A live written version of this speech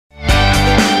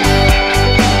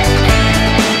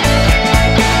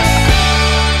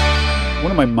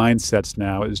my mindsets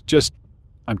now is just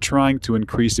I'm trying to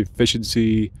increase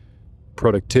efficiency,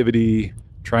 productivity,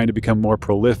 trying to become more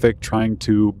prolific, trying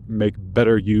to make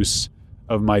better use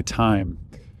of my time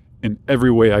in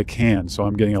every way I can. So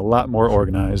I'm getting a lot more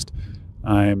organized.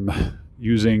 I'm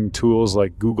using tools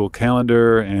like Google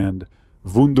Calendar and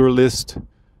Wunderlist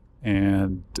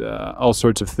and all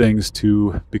sorts of things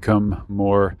to become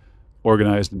more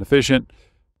organized and efficient.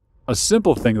 A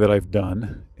simple thing that I've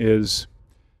done is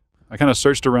I kind of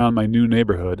searched around my new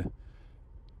neighborhood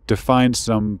to find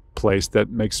some place that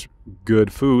makes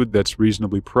good food that's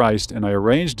reasonably priced, and I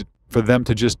arranged for them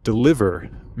to just deliver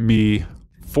me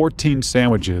 14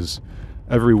 sandwiches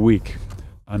every week,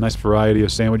 a nice variety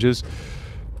of sandwiches.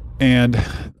 And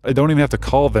I don't even have to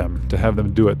call them to have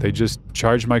them do it. They just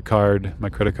charge my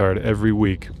credit card every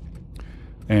week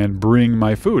and bring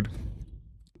my food.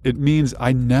 It means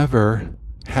I never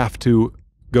have to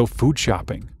go food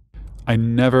shopping. I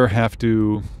never have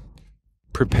to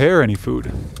prepare any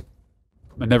food.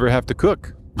 I never have to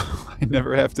cook. I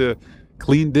never have to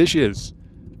clean dishes.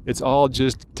 It's all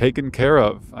just taken care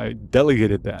of. I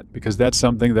delegated that because that's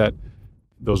something that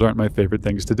those aren't my favorite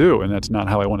things to do, and that's not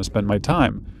how I want to spend my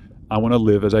time. I want to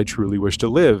live as I truly wish to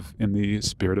live in the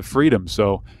spirit of freedom.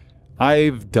 So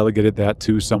I've delegated that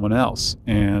to someone else,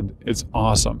 and it's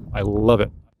awesome. I love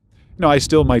it. I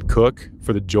still might cook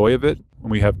for the joy of it.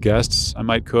 When we have guests, I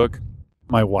might cook.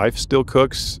 My wife still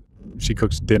cooks. She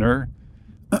cooks dinner,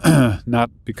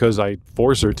 not because I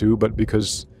force her to, but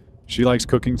because she likes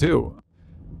cooking too.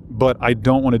 But I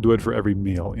don't want to do it for every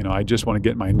meal. I just want to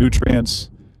get my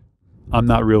nutrients. I'm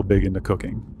not real big into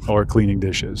cooking or cleaning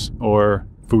dishes or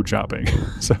food shopping.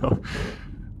 So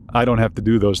I don't have to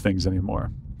do those things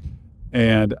anymore.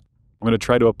 And I'm going to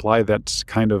try to apply that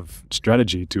kind of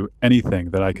strategy to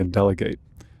anything that I can delegate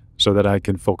so that I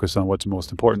can focus on what's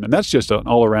most important. And that's just an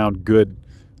all-around good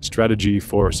strategy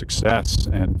for success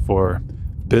and for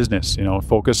business.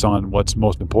 Focus on what's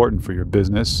most important for your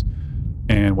business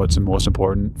and what's most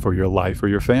important for your life or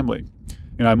your family.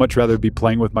 I'd much rather be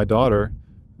playing with my daughter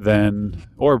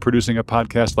or producing a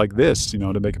podcast like this,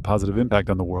 to make a positive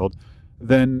impact on the world,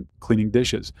 than cleaning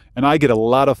dishes. And I get a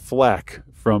lot of flack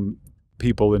from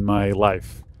people in my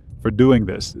life for doing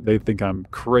this. They think I'm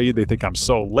crazy. They think I'm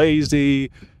so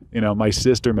lazy. My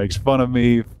sister makes fun of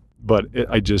me, but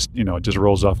it just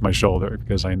rolls off my shoulder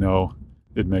because I know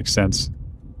it makes sense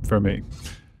for me.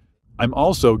 I'm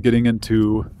also getting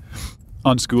into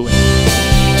unschooling.